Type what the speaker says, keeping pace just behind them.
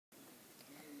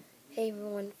Hey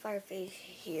everyone, Fireface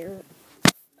here.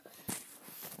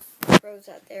 Pros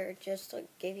out there, just to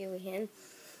give you a hint.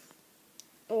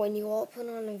 When you all put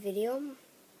on a video,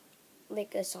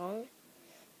 like a song,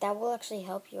 that will actually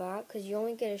help you out because you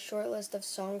only get a short list of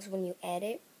songs when you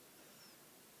edit.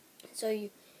 So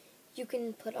you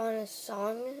can put on a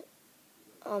song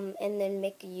and then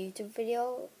make a YouTube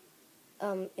video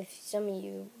if some of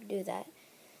you do that.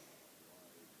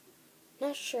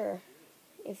 Not sure.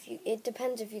 It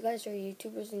depends if you guys are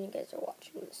YouTubers and you guys are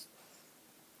watching this.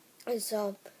 And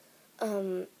so,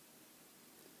 you're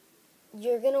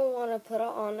going to want to put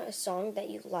on a song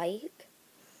that you like,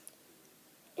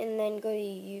 and then go to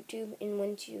YouTube, and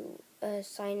once you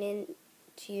sign in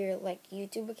to your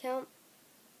YouTube account,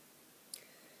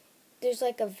 there's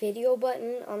a video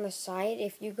button on the side.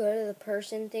 If you go to the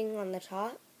person thing on the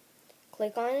top,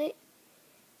 click on it,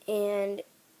 and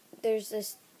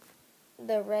there's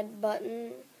the red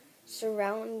button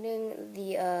surrounding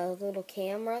the little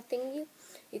camera thingy.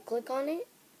 You click on it,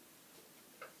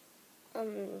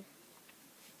 and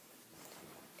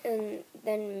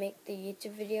then make the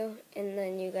YouTube video, and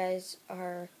then you guys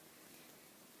are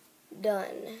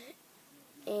done.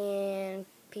 And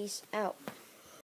peace out.